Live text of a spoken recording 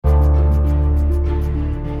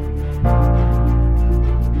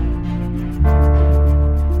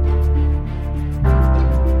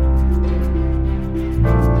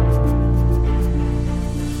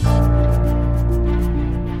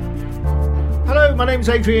my name's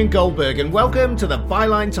Adrian Goldberg and welcome to the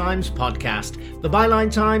Byline Times podcast. The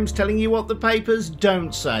Byline Times telling you what the papers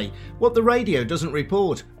don't say, what the radio doesn't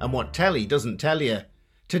report and what telly doesn't tell you.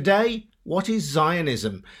 Today, what is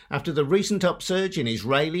Zionism? After the recent upsurge in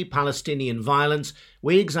Israeli-Palestinian violence,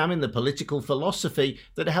 we examine the political philosophy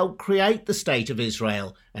that helped create the State of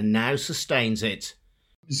Israel and now sustains it.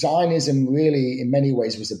 Zionism really, in many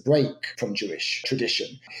ways, was a break from Jewish tradition.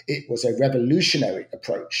 It was a revolutionary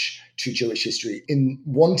approach to Jewish history in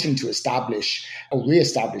wanting to establish or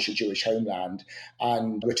re-establish a Jewish homeland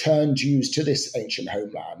and return Jews to this ancient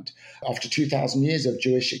homeland after 2,000 years of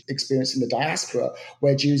Jewish experience in the diaspora,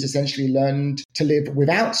 where Jews essentially learned to live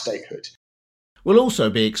without statehood. We'll also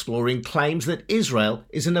be exploring claims that Israel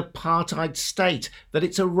is an apartheid state, that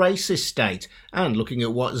it's a racist state, and looking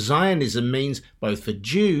at what Zionism means both for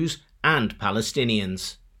Jews and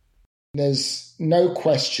Palestinians. There's no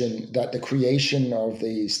question that the creation of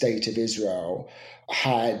the State of Israel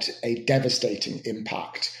had a devastating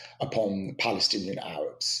impact upon Palestinian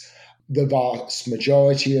Arabs. The vast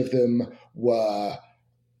majority of them were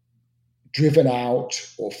driven out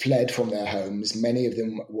or fled from their homes. Many of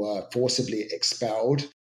them were forcibly expelled.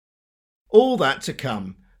 All that to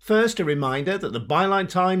come. First, a reminder that the Byline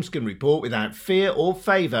Times can report without fear or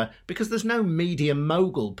favour because there's no media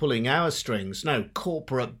mogul pulling our strings, no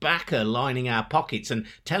corporate backer lining our pockets and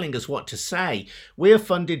telling us what to say. We're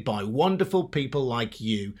funded by wonderful people like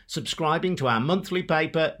you, subscribing to our monthly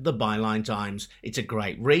paper, The Byline Times. It's a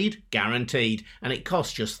great read, guaranteed, and it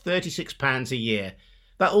costs just £36 a year.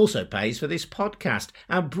 That also pays for this podcast,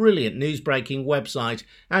 our brilliant news-breaking website,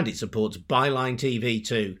 and it supports Byline TV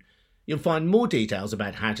too. You'll find more details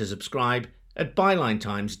about how to subscribe at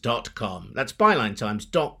bylinetimes.com. That's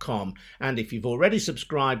bylinetimes.com, and if you've already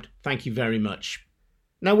subscribed, thank you very much.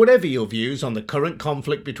 Now, whatever your views on the current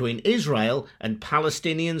conflict between Israel and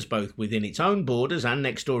Palestinians, both within its own borders and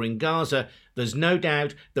next door in Gaza, there's no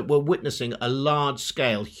doubt that we're witnessing a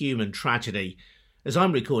large-scale human tragedy. As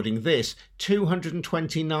I'm recording this,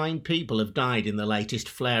 229 people have died in the latest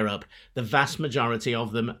flare-up, the vast majority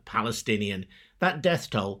of them Palestinian. That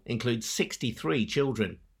death toll includes 63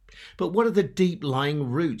 children. But what are the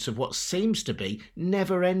deep-lying roots of what seems to be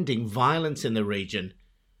never-ending violence in the region?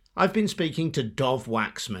 I've been speaking to Dov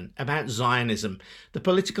Waxman about Zionism, the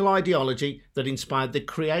political ideology that inspired the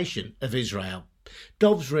creation of Israel.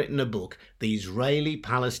 Dov's written a book, The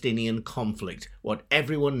Israeli-Palestinian Conflict, What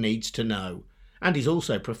Everyone Needs to Know. And he's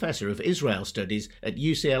also Professor of Israel Studies at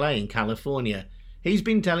UCLA in California. He's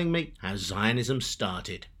been telling me how Zionism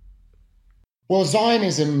started. Well,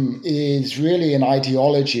 Zionism is really an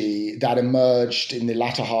ideology that emerged in the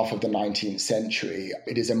latter half of the 19th century.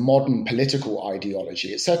 It is a modern political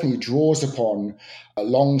ideology. It certainly draws upon a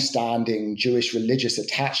long-standing Jewish religious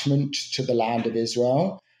attachment to the land of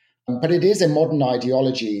Israel. But it is a modern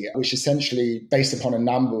ideology which essentially based upon a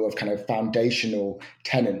number of kind of foundational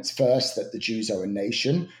tenets. First, that the Jews are a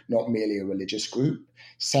nation, not merely a religious group.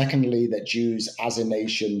 Secondly, that Jews as a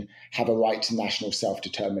nation have a right to national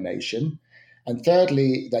self-determination. And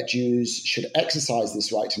thirdly, that Jews should exercise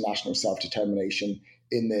this right to national self-determination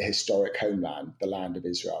in their historic homeland, the land of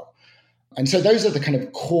Israel. And so those are the kind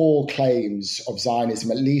of core claims of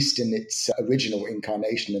Zionism, at least in its original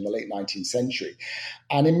incarnation in the late 19th century.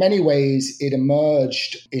 And in many ways, it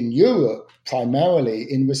emerged in Europe primarily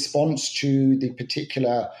in response to the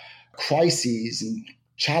particular crises and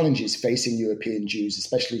challenges facing European Jews,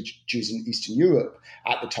 especially Jews in Eastern Europe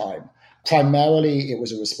at the time. Primarily, it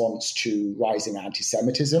was a response to rising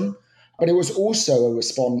anti-Semitism, but it was also a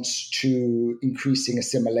response to increasing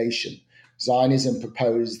assimilation. Zionism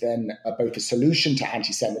proposed then both a solution to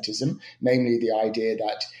anti-Semitism, namely the idea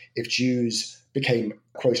that if Jews became,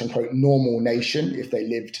 quote unquote, normal nation, if they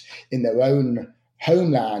lived in their own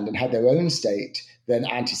homeland and had their own state, then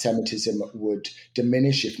anti-Semitism would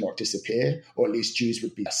diminish, if not disappear, or at least Jews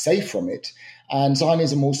would be safe from it. And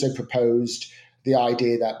Zionism also proposed the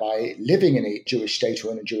idea that by living in a Jewish state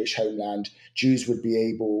or in a Jewish homeland, Jews would be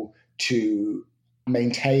able to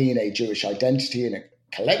maintain a Jewish identity and a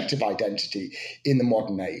collective identity in the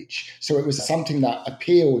modern age. So it was something that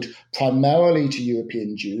appealed primarily to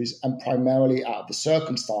European Jews and primarily out of the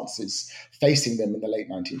circumstances facing them in the late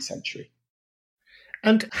 19th century.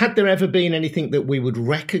 And had there ever been anything that we would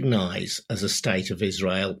recognise as a state of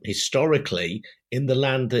Israel historically in the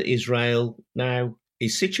land that Israel now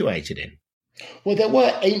is situated in? Well, there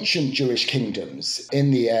were ancient Jewish kingdoms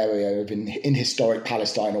in the area of in historic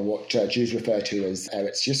Palestine, or what Jews refer to as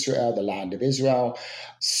Eretz Yisrael, the land of Israel.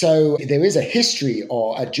 So there is a history,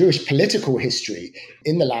 or a Jewish political history,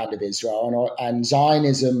 in the land of Israel, and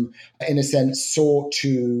Zionism, in a sense, sought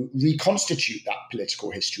to reconstitute that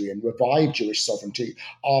political history and revive Jewish sovereignty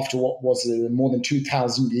after what was a more than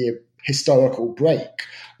 2,000-year historical break.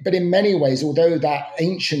 But in many ways, although that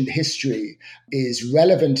ancient history is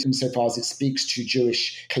relevant insofar as it speaks to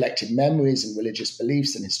Jewish collective memories and religious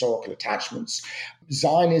beliefs and historical attachments,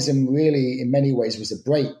 Zionism really, in many ways, was a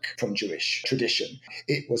break from Jewish tradition.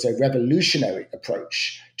 It was a revolutionary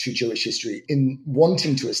approach to Jewish history in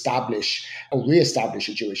wanting to establish or re-establish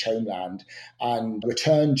a Jewish homeland and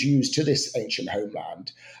return Jews to this ancient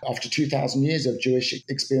homeland after 2,000 years of Jewish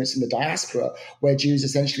experience in the diaspora, where Jews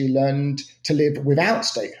essentially learned to live without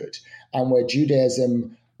statehood and where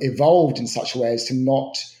Judaism evolved in such a way as to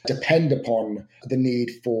not depend upon the need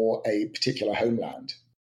for a particular homeland.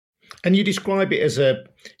 And you describe it as a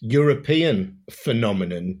European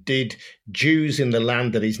phenomenon. Did Jews in the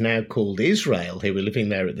land that is now called Israel, who were living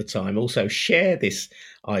there at the time, also share this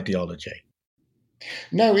ideology?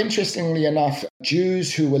 No, interestingly enough,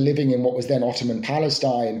 Jews who were living in what was then Ottoman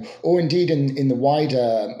Palestine, or indeed in the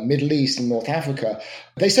wider Middle East and North Africa,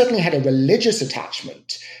 they certainly had a religious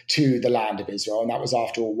attachment to the land of Israel. And that was,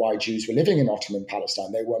 after all, why Jews were living in Ottoman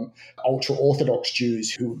Palestine. They were ultra-Orthodox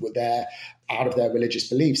Jews who were there out of their religious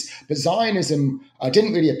beliefs. But Zionism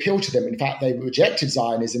didn't really appeal to them. In fact, they rejected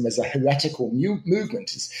Zionism as a heretical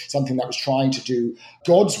movement, as something that was trying to do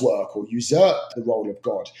God's work or usurp the role of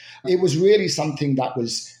God. It was really something that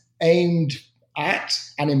was aimed at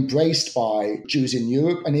and embraced by Jews in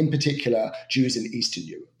Europe, and in particular, Jews in Eastern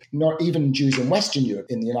Europe. Not even Jews in Western Europe,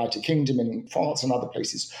 in the United Kingdom and in France and other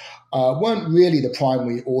places, weren't really the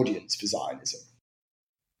primary audience for Zionism.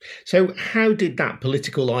 So how did that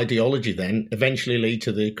political ideology then eventually lead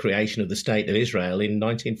to the creation of the State of Israel in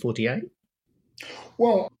 1948?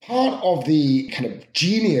 Well, part of the kind of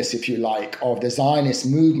genius, if you like, of the Zionist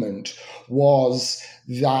movement was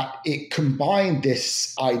that it combined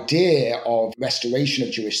this idea of restoration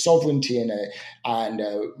of Jewish sovereignty and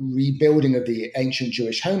a rebuilding of the ancient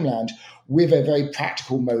Jewish homeland with a very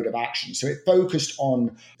practical mode of action. So it focused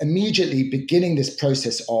on immediately beginning this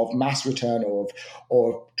process of mass return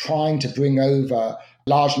or trying to bring over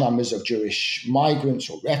large numbers of Jewish migrants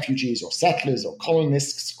or refugees or settlers or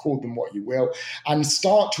colonists, call them what you will, and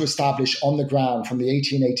start to establish on the ground from the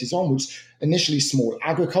 1880s onwards, initially small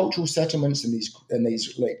agricultural settlements, and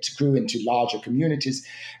these grew into larger communities.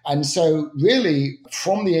 And so really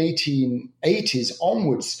from the 1880s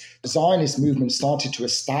onwards, the Zionist movement started to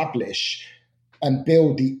establish and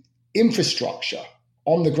build the infrastructure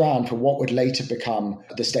on the ground for what would later become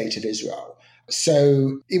the State of Israel.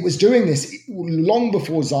 So it was doing this long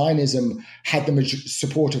before Zionism had the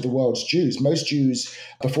support of the world's Jews. Most Jews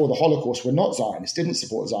before the Holocaust were not Zionists, didn't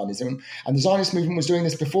support Zionism. And the Zionist movement was doing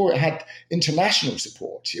this before it had international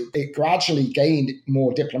support. It gradually gained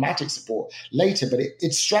more diplomatic support later, but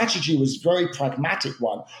its strategy was a very pragmatic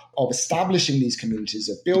one of establishing these communities,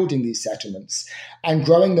 of building these settlements and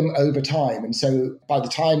growing them over time. And so by the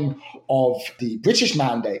time of the British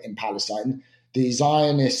Mandate in Palestine, the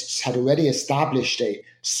Zionists had already established a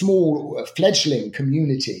small fledgling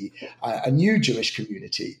community, a new Jewish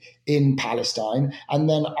community in Palestine. And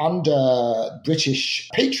then under British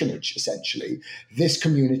patronage, essentially, this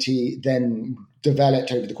community then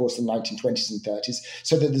developed over the course of the 1920s and 30s,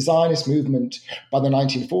 so that the Zionist movement by the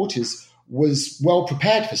 1940s was well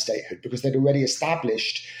prepared for statehood because they'd already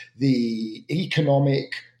established the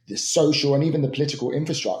economic, the social, and even the political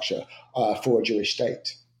infrastructure for a Jewish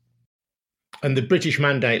state. And the British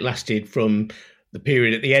Mandate lasted from the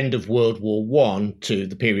period at the end of World War I to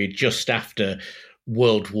the period just after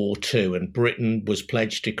World War II. And Britain was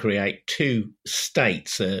pledged to create two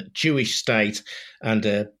states, a Jewish state and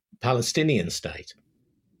a Palestinian state.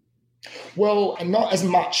 Well, not as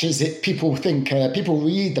much as people think. People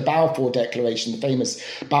read the Balfour Declaration, the famous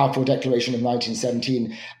Balfour Declaration of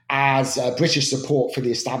 1917, as British support for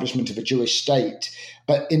the establishment of a Jewish state.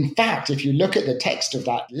 But in fact, if you look at the text of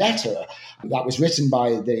that letter that was written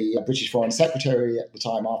by the British Foreign Secretary at the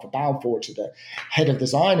time, Arthur Balfour, to the head of the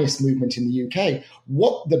Zionist movement in the UK,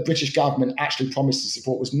 what the British government actually promised to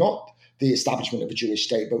support was not the establishment of a Jewish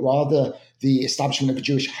state, but rather the establishment of a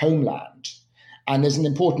Jewish homeland. And there's an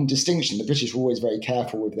important distinction. The British were always very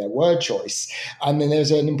careful with their word choice. And then there's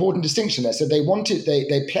an important distinction there. So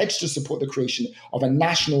they pledged to support the creation of a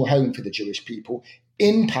national home for the Jewish people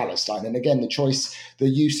in Palestine. And again, the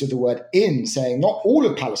use of the word in, saying not all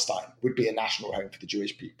of Palestine would be a national home for the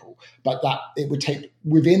Jewish people, but that it would take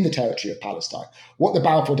within the territory of Palestine. What the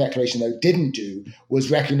Balfour Declaration, though, didn't do was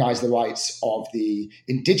recognize the rights of the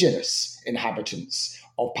indigenous inhabitants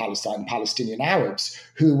of Palestine, Palestinian Arabs,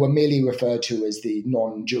 who were merely referred to as the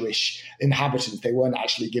non-Jewish inhabitants. They weren't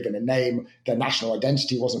actually given a name. Their national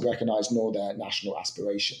identity wasn't recognized, nor their national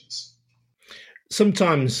aspirations.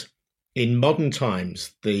 Sometimes in modern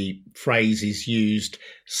times, the phrase is used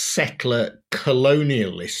settler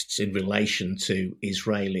colonialists in relation to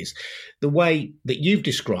Israelis. The way that you've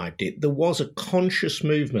described it, there was a conscious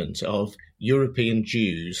movement of European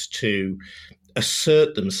Jews to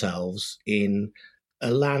assert themselves in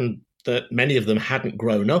a land that many of them hadn't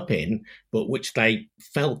grown up in, but which they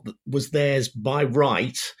felt was theirs by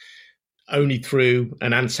right, only through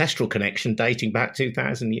an ancestral connection dating back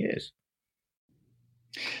 2,000 years.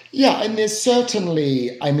 Yeah, and there's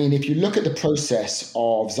certainly, if you look at the process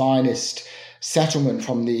of Zionist settlement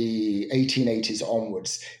from the 1880s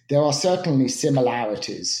onwards, there are certainly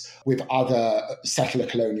similarities with other settler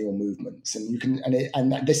colonial movements,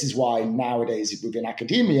 and this is why nowadays within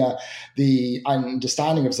academia, the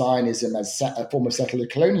understanding of Zionism as a form of settler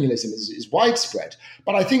colonialism is widespread.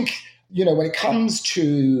 But I think, when it comes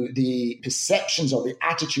to the perceptions or the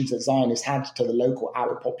attitudes that Zionists had to the local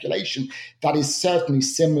Arab population, that is certainly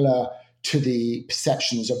similar to the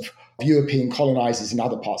perceptions of European colonizers in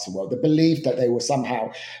other parts of the world. The belief that they were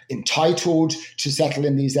somehow entitled to settle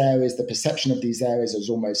in these areas, the perception of these areas as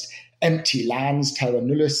almost empty lands, terra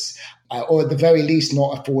nullius, or at the very least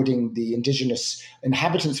not affording the indigenous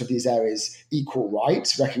inhabitants of these areas equal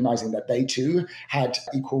rights, recognizing that they too had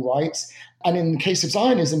equal rights. And in the case of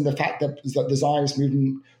Zionism, the fact that the Zionist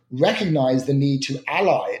movement recognized the need to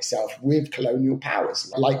ally itself with colonial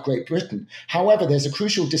powers like Great Britain. However, there's a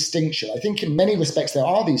crucial distinction. I think in many respects there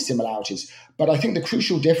are these similarities, but I think the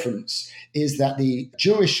crucial difference is that the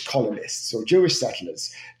Jewish colonists or Jewish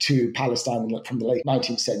settlers to Palestine from the late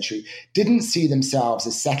 19th century didn't see themselves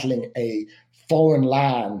as settling a foreign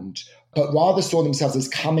land, but rather saw themselves as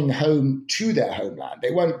coming home to their homeland.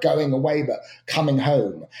 They weren't going away, but coming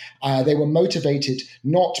home. They were motivated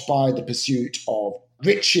not by the pursuit of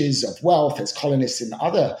riches, of wealth, as colonists in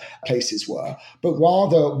other places were, but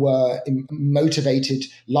rather were motivated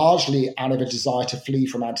largely out of a desire to flee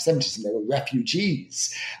from anti-Semitism. They were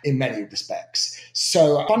refugees in many respects.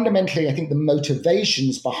 So fundamentally, I think the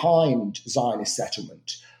motivations behind Zionist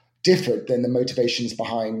settlement differed than the motivations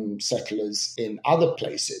behind settlers in other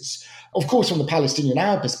places. Of course, from the Palestinian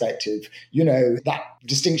Arab perspective, that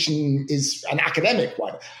distinction is an academic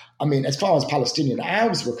one. As far as Palestinian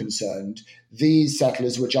Arabs were concerned, these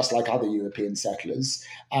settlers were just like other European settlers,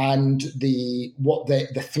 and the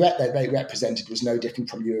threat that they represented was no different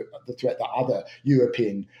from the threat that other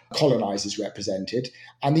European colonizers represented,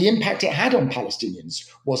 and the impact it had on Palestinians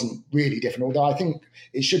wasn't really different. Although I think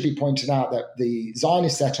it should be pointed out that the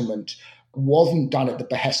Zionist settlement wasn't done at the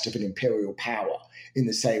behest of an imperial power in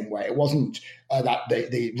the same way. It wasn't that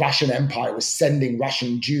the Russian Empire was sending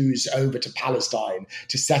Russian Jews over to Palestine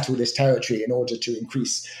to settle this territory in order to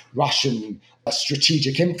increase Russian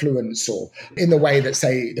strategic influence, or in the way that,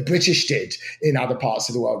 say, the British did in other parts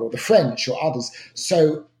of the world, or the French or others.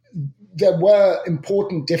 So there were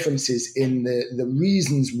important differences in the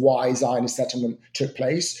reasons why Zionist settlement took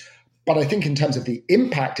place. But I think in terms of the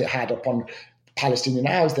impact it had upon Palestinian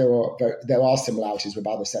Arabs, there are similarities with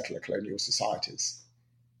other settler colonial societies.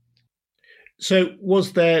 So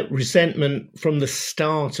was there resentment from the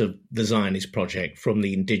start of the Zionist project from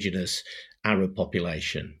the indigenous Arab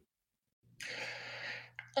population?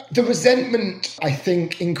 The resentment, I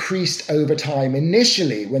think, increased over time.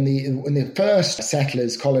 Initially, when the first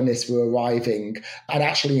settlers, colonists were arriving and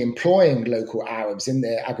actually employing local Arabs in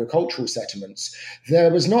their agricultural settlements,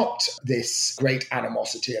 there was not this great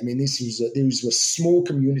animosity. These were small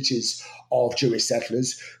communities of Jewish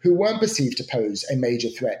settlers who weren't perceived to pose a major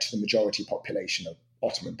threat to the majority population of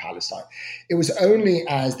Ottoman Palestine. It was only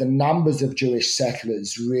as the numbers of Jewish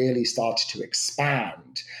settlers really started to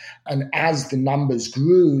expand, and as the numbers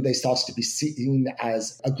grew, they started to be seen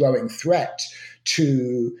as a growing threat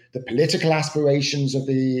to the political aspirations of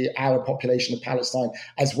the Arab population of Palestine,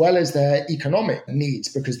 as well as their economic needs,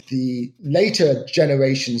 because the later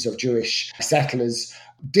generations of Jewish settlers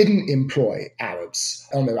didn't employ Arabs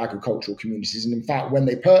on their agricultural communities. And in fact, when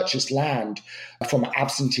they purchased land from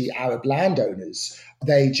absentee Arab landowners,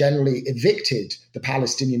 they generally evicted the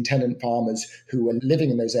Palestinian tenant farmers who were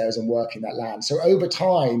living in those areas and working that land. So over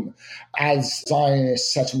time, as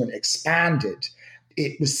Zionist settlement expanded,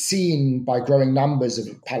 it was seen by growing numbers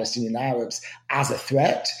of Palestinian Arabs as a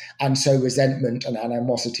threat, and so resentment and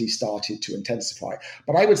animosity started to intensify.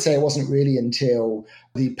 But I would say it wasn't really until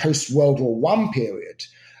the post-World War I period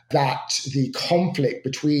that the conflict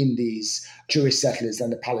between these Jewish settlers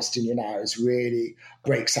and the Palestinian Arabs really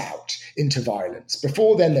breaks out into violence.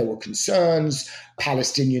 Before then, there were concerns.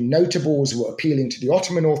 Palestinian notables were appealing to the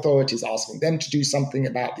Ottoman authorities, asking them to do something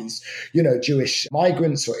about these, Jewish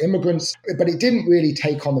migrants or immigrants. But it didn't really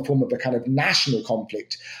take on the form of a kind of national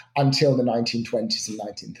conflict until the 1920s and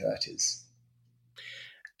 1930s.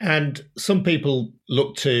 And some people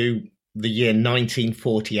look to the year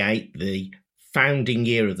 1948, the founding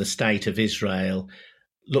year of the State of Israel,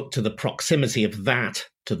 look to the proximity of that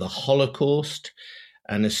to the Holocaust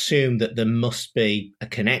and assume that there must be a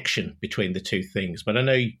connection between the two things. But I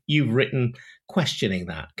know you've written questioning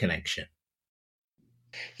that connection.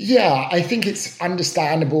 Yeah, I think it's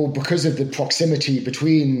understandable because of the proximity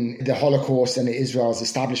between the Holocaust and Israel's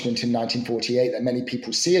establishment in 1948 that many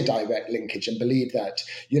people see a direct linkage and believe that,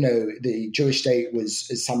 the Jewish state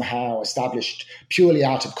was somehow established purely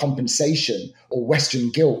out of compensation or Western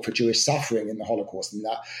guilt for Jewish suffering in the Holocaust, and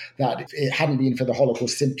that if it hadn't been for the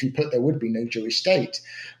Holocaust, simply put, there would be no Jewish state.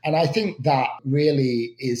 And I think that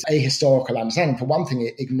really is a historical understanding. For one thing,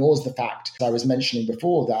 it ignores the fact, as I was mentioning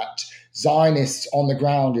before, that Zionists on the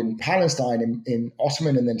ground in Palestine, in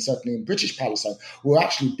Ottoman and then certainly in British Palestine, were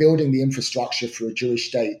actually building the infrastructure for a Jewish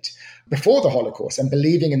state before the Holocaust and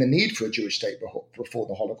believing in the need for a Jewish state before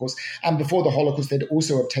the Holocaust. And before the Holocaust, they'd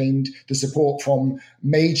also obtained the support from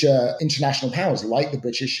major international powers like the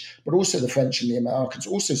British, but also the French and the Americans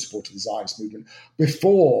also supported the Zionist movement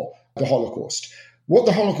before the Holocaust. What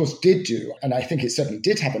the Holocaust did do, and I think it certainly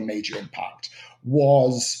did have a major impact,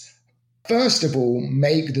 was first of all,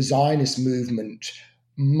 make the Zionist movement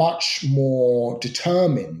much more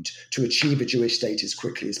determined to achieve a Jewish state as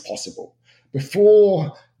quickly as possible.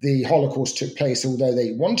 Before the Holocaust took place, although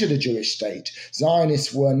they wanted a Jewish state,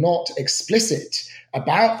 Zionists were not explicit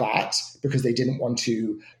about that because they didn't want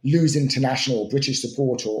to lose international British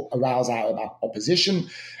support or arouse Arab opposition.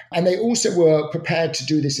 And they also were prepared to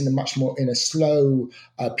do this in a slow,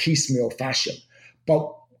 piecemeal fashion.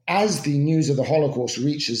 But as the news of the Holocaust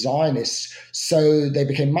reached the Zionists, so they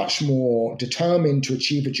became much more determined to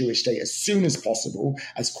achieve a Jewish state as soon as possible,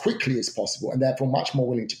 as quickly as possible, and therefore much more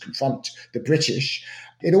willing to confront the British.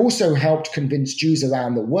 It also helped convince Jews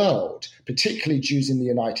around the world, particularly Jews in the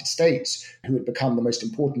United States, who had become the most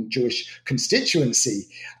important Jewish constituency,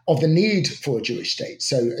 of the need for a Jewish state.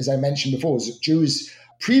 So, as I mentioned before, Jews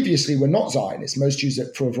previously were not Zionists. Most Jews,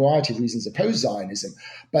 for a variety of reasons, opposed Zionism.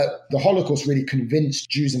 But the Holocaust really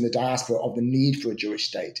convinced Jews in the diaspora of the need for a Jewish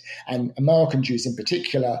state. And American Jews in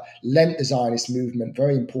particular lent the Zionist movement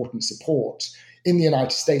very important support in the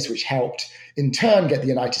United States, which helped in turn get the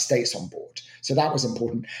United States on board. So that was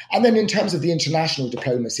important. And then in terms of the international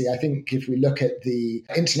diplomacy, I think if we look at the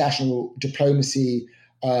international diplomacy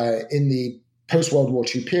in the post-World War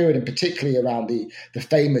II period, and particularly around the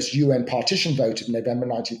famous UN partition vote of November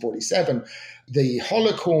 1947, the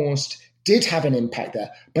Holocaust did have an impact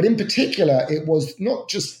there. But in particular, it was not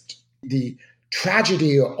just the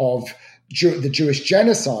tragedy of the Jewish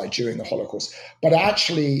genocide during the Holocaust, but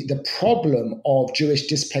actually the problem of Jewish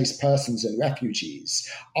displaced persons and refugees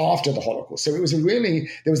after the Holocaust. So there was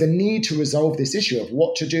a need to resolve this issue of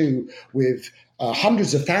what to do with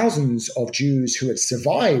hundreds of thousands of Jews who had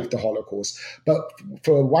survived the Holocaust, but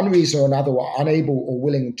for one reason or another were unable or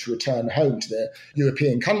willing to return home to their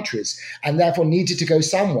European countries and therefore needed to go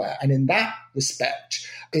somewhere. And in that respect,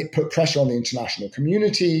 it put pressure on the international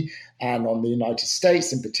community and on the United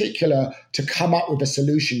States in particular to come up with a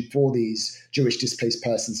solution for these Jewish displaced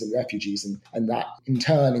persons and refugees. And that in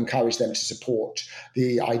turn encouraged them to support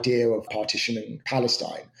the idea of partitioning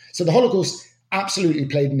Palestine. So the Holocaust absolutely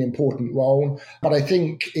played an important role, but I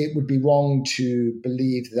think it would be wrong to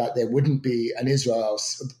believe that there wouldn't be an Israel,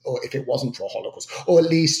 or if it wasn't for a Holocaust, or at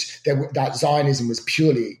least that Zionism was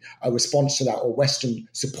purely a response to that, or Western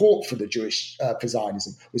support for for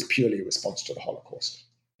Zionism was purely a response to the Holocaust.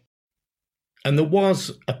 And there was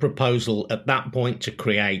a proposal at that point to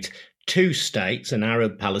create two states, an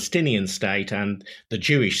Arab-Palestinian state and the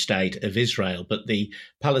Jewish state of Israel, but the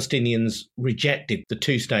Palestinians rejected the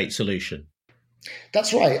two-state solution.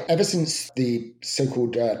 That's right. Ever since the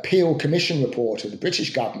so-called Peel Commission report of the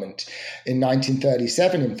British government in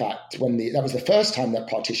 1937, in fact, that was the first time that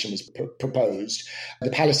partition was proposed, the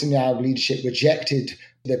Palestinian Arab leadership rejected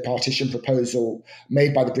the partition proposal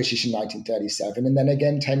made by the British in 1937, and then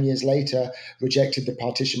again 10 years later rejected the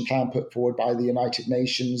partition plan put forward by the United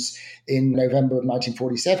Nations in November of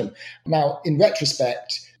 1947. Now, in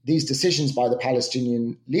retrospect, these decisions by the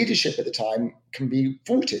Palestinian leadership at the time can be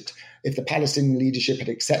faulted. If the Palestinian leadership had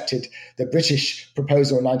accepted the British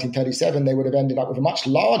proposal in 1937, they would have ended up with a much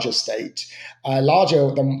larger state, larger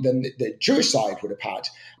than the Jewish side would have had.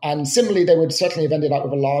 And similarly, they would certainly have ended up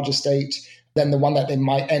with a larger state than the one that they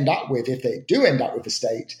might end up with, if they do end up with a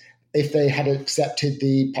state, if they had accepted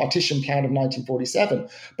the partition plan of 1947.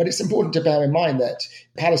 But it's important to bear in mind that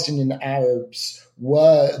Palestinian Arabs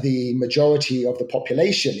were the majority of the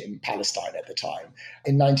population in Palestine at the time.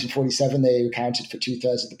 In 1947, they accounted for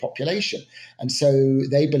 2/3 of the population. And so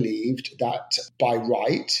they believed that by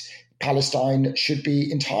right, Palestine should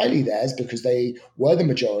be entirely theirs because they were the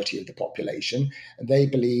majority of the population. And they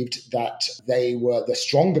believed that they were the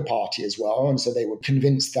stronger party as well. And so they were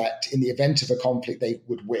convinced that in the event of a conflict, they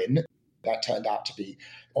would win. That turned out to be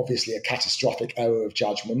obviously a catastrophic error of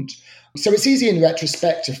judgment. So it's easy in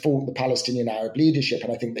retrospect to fault the Palestinian Arab leadership,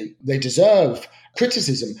 and I think they deserve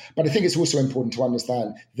criticism. But I think it's also important to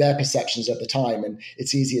understand their perceptions at the time, and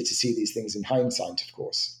it's easier to see these things in hindsight, of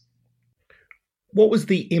course. What was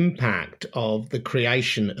the impact of the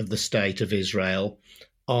creation of the State of Israel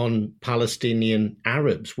on Palestinian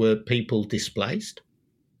Arabs? Were people displaced?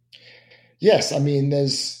 Yes, I mean,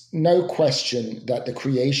 there's no question that the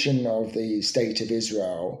creation of the State of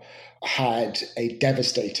Israel had a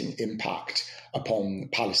devastating impact upon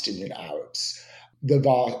Palestinian Arabs. The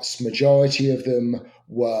vast majority of them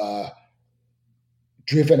were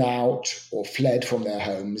driven out or fled from their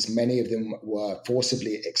homes. Many of them were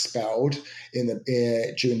forcibly expelled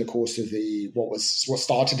during the course of what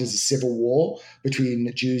started as a civil war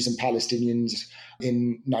between Jews and Palestinians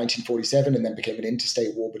in 1947 and then became an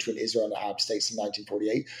interstate war between Israel and the Arab states in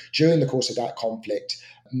 1948. During the course of that conflict,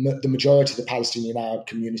 the majority of the Palestinian Arab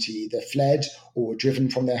community either fled or were driven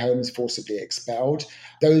from their homes, forcibly expelled.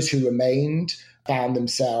 Those who remained found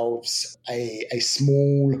themselves a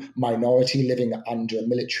small minority living under a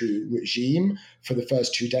military regime for the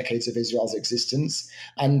first 2 decades of Israel's existence,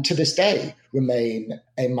 and to this day remain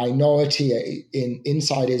a minority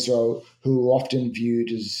inside Israel who are often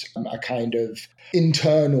viewed as a kind of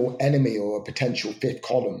internal enemy or a potential fifth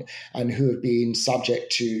column, and who have been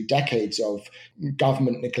subject to decades of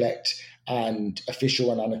government neglect and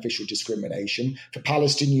official and unofficial discrimination. For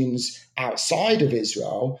Palestinians outside of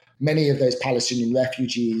Israel, many of those Palestinian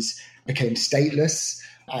refugees became stateless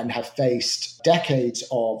and have faced decades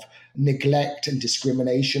of neglect and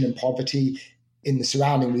discrimination and poverty in the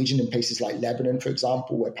surrounding region, in places like Lebanon, for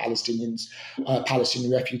example, where Palestinian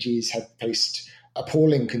refugees have faced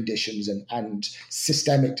appalling conditions and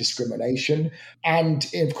systemic discrimination. And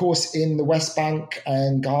of course, in the West Bank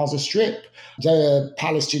and Gaza Strip, the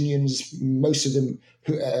Palestinians, most of them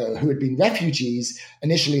who had been refugees,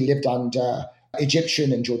 initially lived under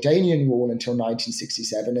Egyptian and Jordanian rule until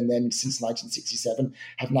 1967, and then since 1967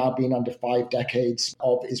 have now been under 5 decades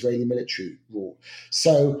of Israeli military rule.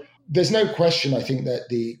 So there's no question, I think, that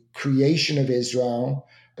the creation of Israel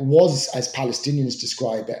was, as Palestinians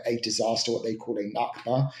describe it, a disaster, what they call a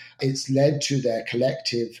Nakba. It's led to their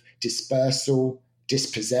collective dispersal,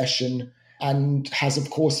 dispossession, and has, of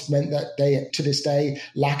course, meant that they, to this day,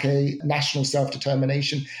 lack a national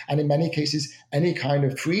self-determination and, in many cases, any kind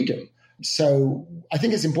of freedom. So I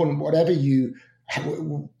think it's important,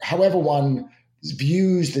 however one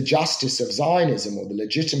views the justice of Zionism or the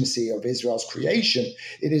legitimacy of Israel's creation,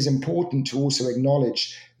 it is important to also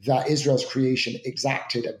acknowledge that Israel's creation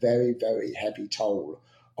exacted a very, very heavy toll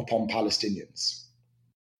upon Palestinians.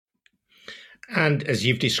 And as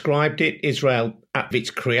you've described it, Israel at its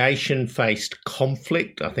creation faced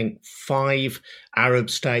conflict. I think 5 Arab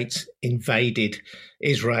states invaded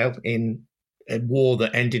Israel in a war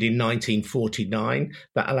that ended in 1949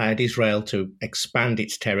 that allowed Israel to expand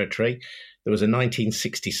its territory. There was a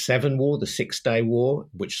 1967 war, the Six-Day War,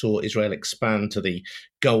 which saw Israel expand to the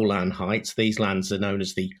Golan Heights. These lands are known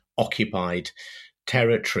as the occupied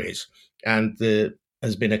territories. And there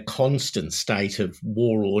has been a constant state of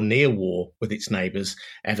war or near war with its neighbours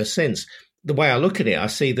ever since. The way I look at it, I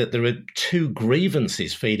see that there are 2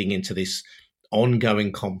 grievances feeding into this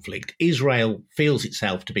ongoing conflict. Israel feels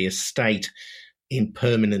itself to be a state in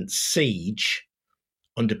permanent siege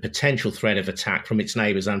under potential threat of attack from its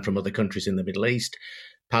neighbours and from other countries in the Middle East.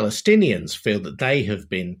 Palestinians feel that they have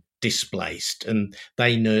been displaced, and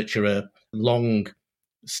they nurture a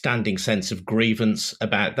long-standing sense of grievance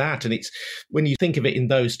about that. And it's, when you think of it in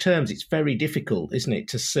those terms, it's very difficult, isn't it,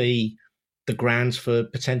 to see the grounds for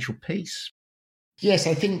potential peace. Yes,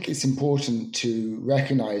 I think it's important to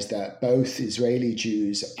recognise that both Israeli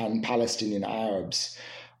Jews and Palestinian Arabs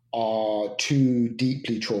are 2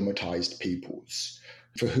 deeply traumatised peoples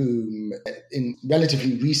for whom, in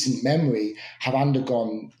relatively recent memory, have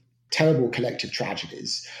undergone terrible collective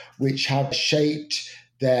tragedies, which have shaped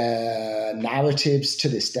their narratives to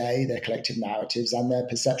this day, their collective narratives and their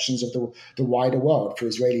perceptions of the wider world. For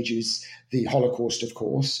Israeli Jews, the Holocaust, of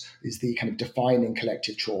course, is the kind of defining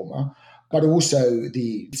collective trauma, but also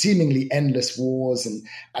the seemingly endless wars and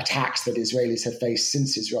attacks that Israelis have faced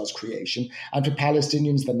since Israel's creation. And for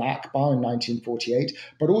Palestinians, the Nakba in 1948,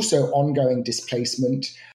 but also ongoing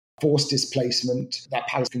displacement, forced displacement that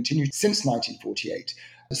Palestine continued since 1948.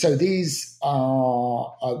 So these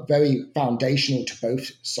are very foundational to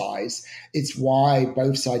both sides. It's why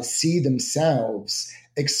both sides see themselves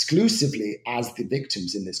exclusively as the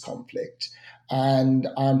victims in this conflict. And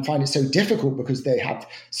I find it so difficult because they have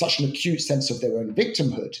such an acute sense of their own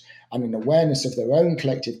victimhood and an awareness of their own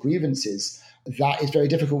collective grievances that it's very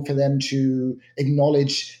difficult for them to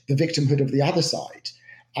acknowledge the victimhood of the other side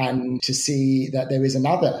and to see that there is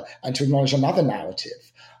another and to acknowledge another narrative.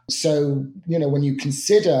 So, when you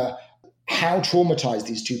consider how traumatized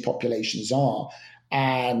these two populations are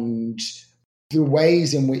and the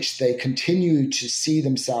ways in which they continue to see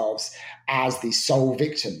themselves as the sole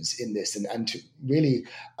victims in this and to really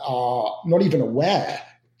are not even aware,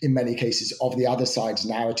 in many cases, of the other side's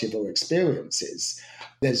narrative or experiences,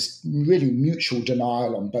 there's really mutual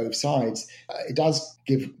denial on both sides. It does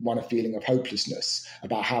give one a feeling of hopelessness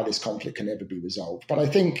about how this conflict can ever be resolved. But I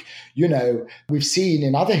think, we've seen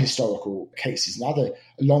in other historical cases and other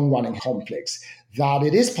long-running conflicts that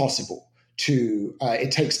it is possible to,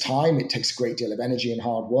 it takes time, it takes a great deal of energy and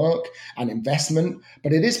hard work and investment,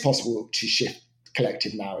 but it is possible to shift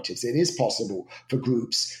collective narratives. It is possible for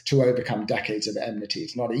groups to overcome decades of enmity.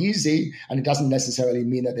 It's not easy, and it doesn't necessarily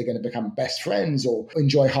mean that they're going to become best friends or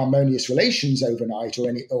enjoy harmonious relations overnight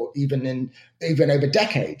or even over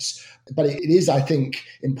decades. But it is, I think,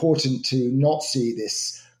 important to not see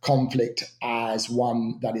this conflict as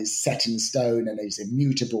one that is set in stone and is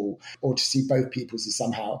immutable, or to see both peoples as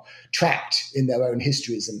somehow trapped in their own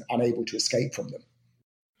histories and unable to escape from them.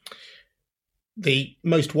 The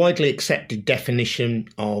most widely accepted definition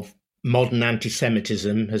of modern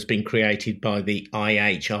anti-Semitism has been created by the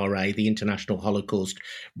IHRA, the International Holocaust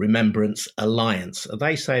Remembrance Alliance.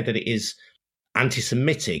 They say that it is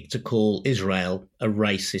anti-Semitic to call Israel a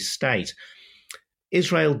racist state.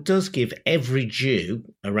 Israel does give every Jew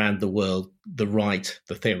around the world the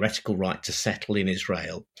theoretical right to settle in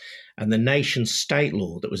Israel. And the nation-state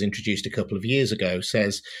law that was introduced a couple of years ago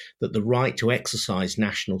says that the right to exercise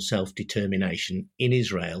national self-determination in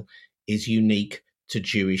Israel is unique to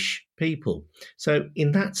Jewish people. So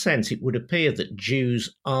in that sense, it would appear that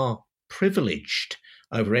Jews are privileged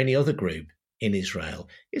over any other group in Israel.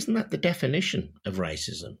 Isn't that the definition of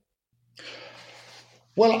racism?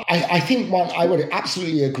 Well, I think I would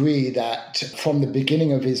absolutely agree that from the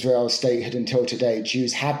beginning of Israel's statehood until today,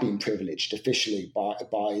 Jews have been privileged officially by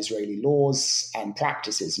Israeli laws and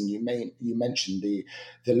practices. And you mentioned the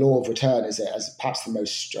law of return as perhaps the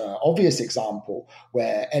most obvious example,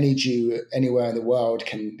 where any Jew anywhere in the world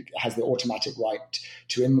has the automatic right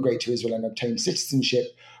to immigrate to Israel and obtain citizenship,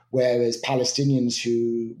 whereas Palestinians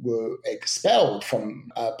who were expelled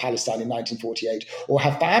from Palestine in 1948 or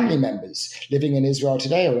have family members living in Israel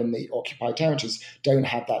today or in the occupied territories don't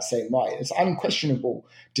have that same right. It's unquestionable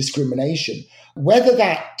discrimination. Whether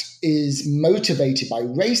that is motivated by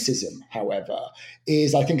racism, however,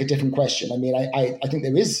 is, I think, a different question. I mean, I think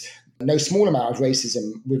there is no small amount of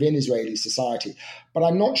racism within Israeli society. But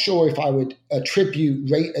I'm not sure if I would attribute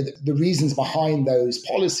the reasons behind those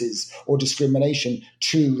policies or discrimination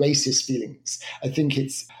to racist feelings. I think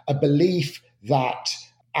it's a belief that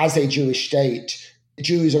as a Jewish state,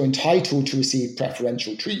 Jews are entitled to receive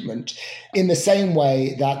preferential treatment in the same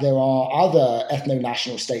way that there are other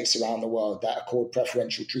ethno-national states around the world that accord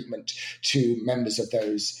preferential treatment to members of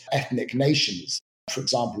those ethnic nations. For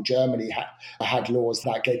example, Germany had laws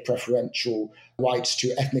that gave preferential rights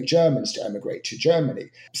to ethnic Germans to emigrate to Germany.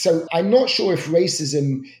 So I'm not sure if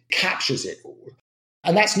racism captures it all.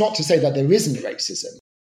 And that's not to say that there isn't racism.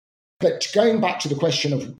 But going back to the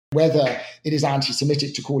question of whether it is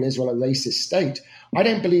anti-Semitic to call Israel a racist state, I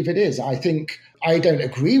don't believe it is. I think I don't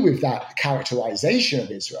agree with that characterization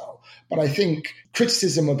of Israel. But I think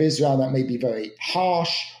criticism of Israel that may be very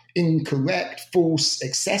harsh, incorrect, false,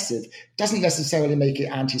 excessive, doesn't necessarily make it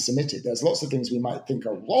anti-Semitic. There's lots of things we might think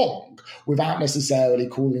are wrong without necessarily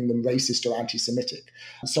calling them racist or anti-Semitic.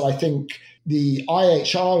 So I think the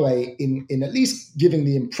IHRA, in at least giving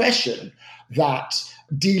the impression that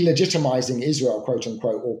delegitimizing Israel, quote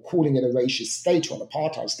unquote, or calling it a racist state or an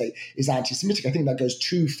apartheid state is anti-Semitic, I think that goes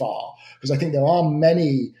too far, because I think there are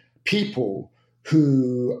many people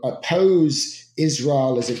who oppose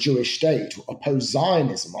Israel as a Jewish state, oppose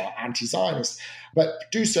Zionism, or anti-Zionist, but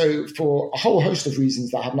do so for a whole host of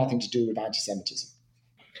reasons that have nothing to do with anti-Semitism.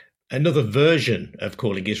 Another version of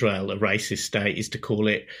calling Israel a racist state is to call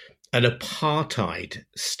it an apartheid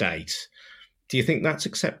state. Do you think that's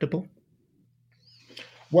acceptable?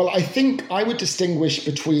 Well, I think I would distinguish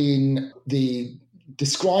between the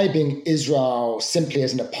describing Israel simply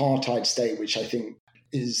as an apartheid state, which I think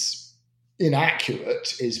is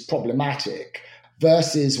inaccurate, is problematic,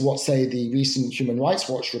 versus what, say, the recent Human Rights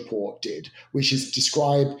Watch report did, which is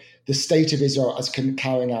describe the state of Israel as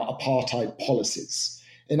carrying out apartheid policies.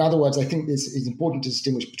 In other words, I think this is important to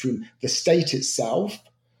distinguish between the state itself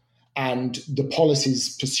and the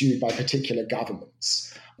policies pursued by particular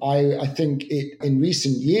governments. I think in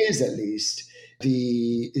recent years, at least,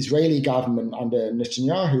 the Israeli government under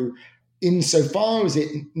Netanyahu, insofar as it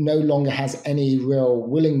no longer has any real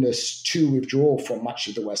willingness to withdraw from much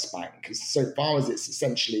of the West Bank, so far as it's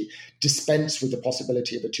essentially dispensed with the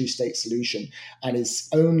possibility of a two-state solution and is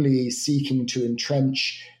only seeking to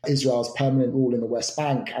entrench Israel's permanent rule in the West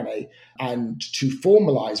Bank and to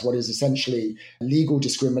formalize what is essentially legal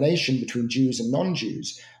discrimination between Jews and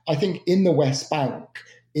non-Jews, I think in the West Bank,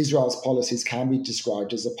 Israel's policies can be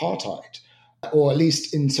described as apartheid, or at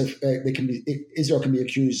least Israel can be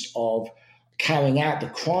accused of carrying out the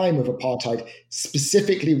crime of apartheid,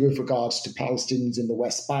 specifically with regards to Palestinians in the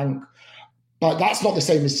West Bank. But that's not the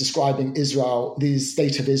same as describing Israel, the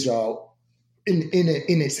state of Israel, in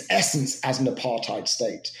its essence as an apartheid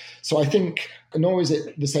state. So I think, nor is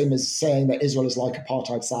it the same as saying that Israel is like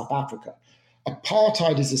apartheid South Africa.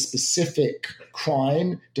 Apartheid is a specific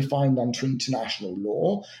crime defined under international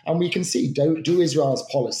law, and we can see do Israel's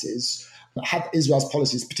policies,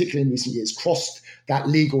 particularly in recent years, crossed that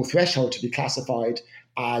legal threshold to be classified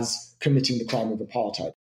as committing the crime of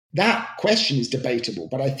apartheid. That question is debatable,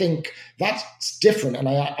 but I think that's different, and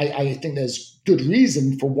I think there's good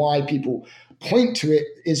reason for why people point to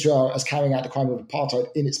Israel as carrying out the crime of apartheid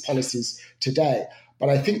in its policies today. But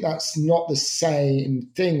I think that's not the same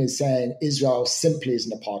thing as saying Israel simply is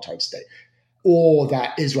an apartheid state, or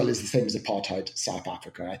that Israel is the same as apartheid South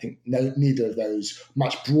Africa. I think neither of those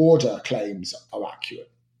much broader claims are accurate.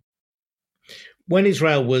 When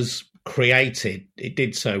Israel was created, it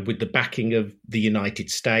did so with the backing of the United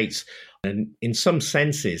States. And in some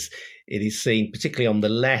senses, it is seen, particularly on the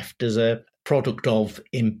left, as a product of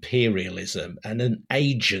imperialism and an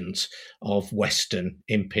agent of Western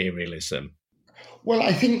imperialism. Well,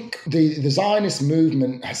 I think the Zionist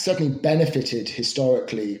movement has certainly benefited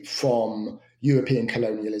historically from European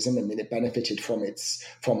colonialism. I mean, it benefited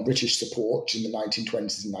from British support in the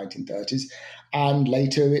 1920s and 1930s, and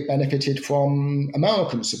later it benefited from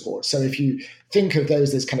American support. So if you think of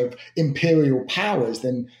those as kind of imperial powers,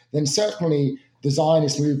 then certainly the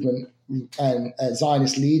Zionist movement and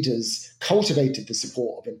Zionist leaders cultivated the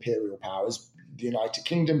support of imperial powers, the United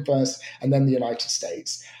Kingdom first, and then the United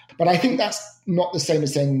States. But I think that's not the same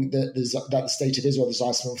as saying that the state of Israel, the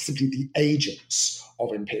Zionists, were simply the agents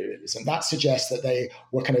of imperialism. That suggests that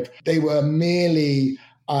they were merely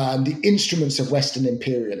the instruments of Western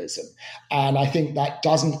imperialism. And I think that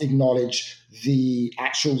doesn't acknowledge the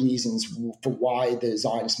actual reasons for why the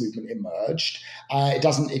Zionist movement emerged. It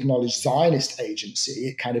doesn't acknowledge Zionist agency.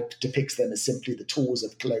 It kind of depicts them as simply the tools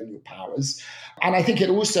of colonial powers. And I think it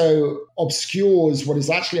also obscures what is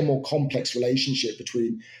actually a more complex relationship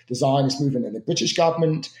between the Zionist movement and the British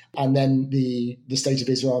government, and then the state of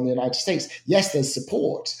Israel and the United States. Yes, there's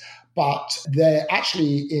support, but they're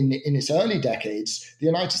actually, in its early decades, the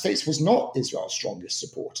United States was not Israel's strongest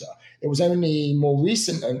supporter. It was only more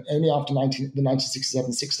recent, and only after the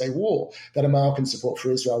 1967 Six-Day War, that American support for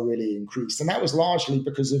Israel really increased. And that was largely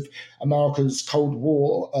because of America's Cold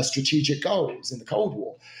War strategic goals in the Cold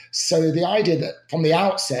War. So the idea that from the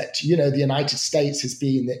outset, the United States has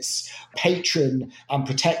been this patron and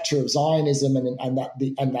protector of Zionism, and that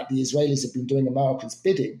the Israelis have been doing Americans'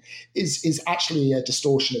 bidding is actually a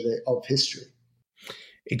distortion of history.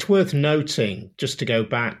 It's worth noting, just to go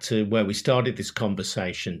back to where we started this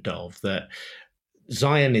conversation, Dov, that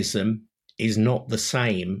Zionism is not the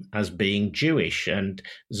same as being Jewish, and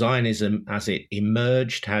Zionism, as it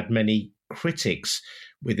emerged, had many critics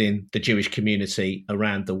within the Jewish community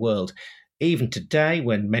around the world. Even today,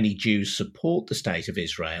 when many Jews support the state of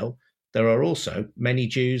Israel, there are also many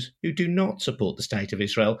Jews who do not support the state of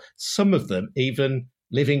Israel, some of them even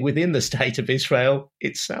living within the state of Israel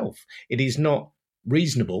itself. It is not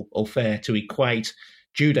reasonable or fair to equate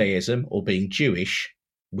Judaism or being Jewish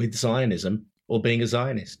with Zionism or being a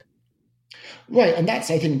Zionist. Right, and that's,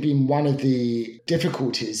 I think, been one of the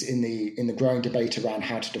difficulties in the growing debate around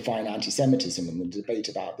how to define anti-Semitism, and the debate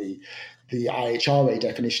about the IHRA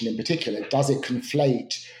definition in particular. Does it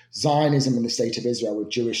conflate Zionism and the state of Israel with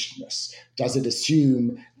Jewishness? Does it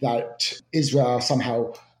assume that Israel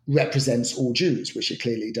somehow represents all Jews, which it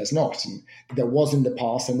clearly does not? And there was in the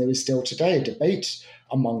past, and there is still today, a debate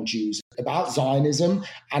among Jews about Zionism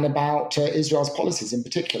and about Israel's policies in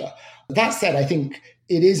particular. That said, I think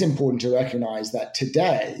it is important to recognize that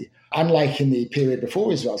today, unlike in the period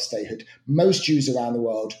before Israel's statehood, most Jews around the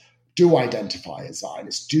world do identify as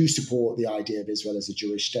Zionists, do support the idea of Israel as a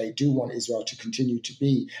Jewish state, do want Israel to continue to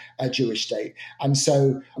be a Jewish state. And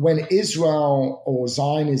so when Israel or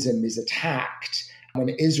Zionism is attacked, when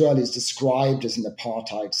Israel is described as an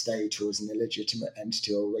apartheid state or as an illegitimate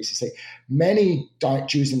entity or a racist state, many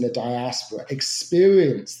Jews in the diaspora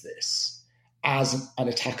experience this as an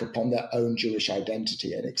attack upon their own Jewish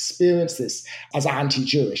identity and experience this as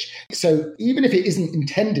anti-Jewish. So even if it isn't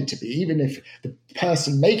intended to be, even if the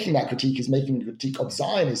person making that critique is making a critique of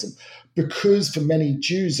Zionism, because for many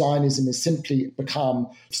Jews, Zionism has simply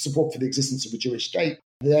become support for the existence of a Jewish state,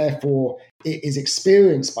 therefore it is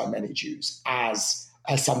experienced by many Jews as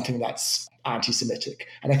something that's anti-Semitic.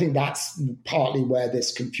 And I think that's partly where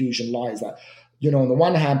this confusion lies, that, on the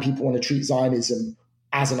one hand, people want to treat Zionism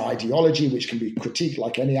as an ideology, which can be critiqued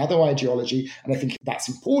like any other ideology. And I think that's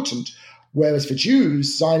important. Whereas for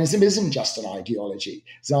Jews, Zionism isn't just an ideology.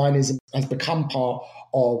 Zionism has become part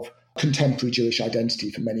of contemporary Jewish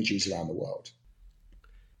identity for many Jews around the world.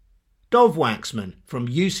 Dov Waxman from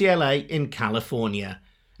UCLA in California.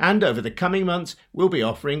 And over the coming months, we'll be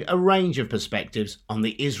offering a range of perspectives on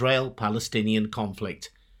the Israel-Palestinian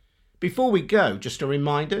conflict. Before we go, just a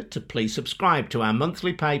reminder to please subscribe to our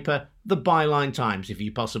monthly paper, The Byline Times, if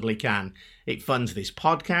you possibly can. It funds this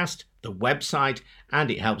podcast, the website, and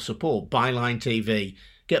it helps support Byline TV.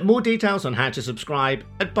 Get more details on how to subscribe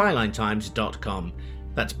at bylinetimes.com.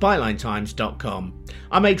 That's bylinetimes.com.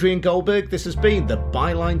 I'm Adrian Goldberg. This has been the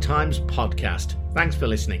Byline Times podcast. Thanks for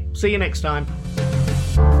listening. See you next time.